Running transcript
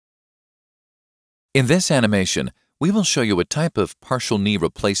In this animation, we will show you a type of partial knee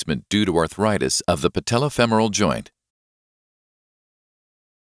replacement due to arthritis of the patellofemoral joint.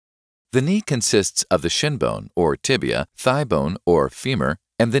 The knee consists of the shin bone or tibia, thigh bone or femur,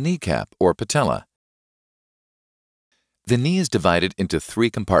 and the kneecap or patella. The knee is divided into three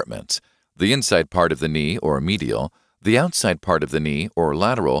compartments: the inside part of the knee or medial, the outside part of the knee or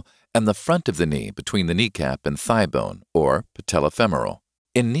lateral, and the front of the knee between the kneecap and thigh bone or patellofemoral.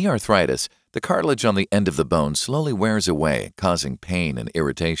 In knee arthritis, the cartilage on the end of the bone slowly wears away, causing pain and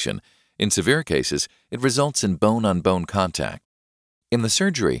irritation. In severe cases, it results in bone-on-bone contact. In the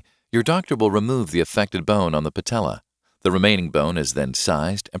surgery, your doctor will remove the affected bone on the patella. The remaining bone is then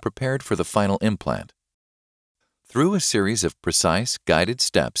sized and prepared for the final implant. Through a series of precise, guided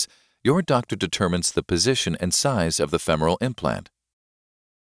steps, your doctor determines the position and size of the femoral implant.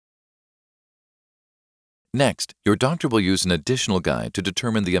 Next, your doctor will use an additional guide to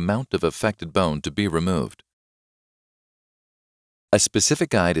determine the amount of affected bone to be removed. A specific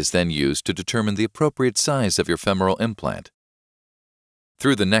guide is then used to determine the appropriate size of your femoral implant.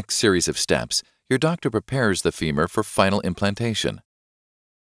 Through the next series of steps, your doctor prepares the femur for final implantation.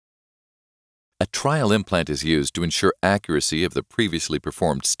 A trial implant is used to ensure accuracy of the previously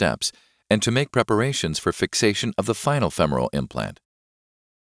performed steps and to make preparations for fixation of the final femoral implant.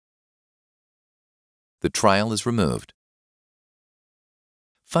 The trial is removed.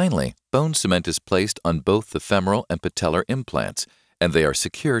 Finally, bone cement is placed on both the femoral and patellar implants, and they are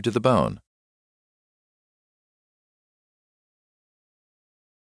secured to the bone.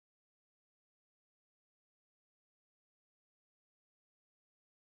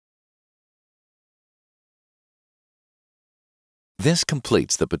 This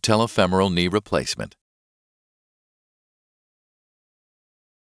completes the patellofemoral knee replacement.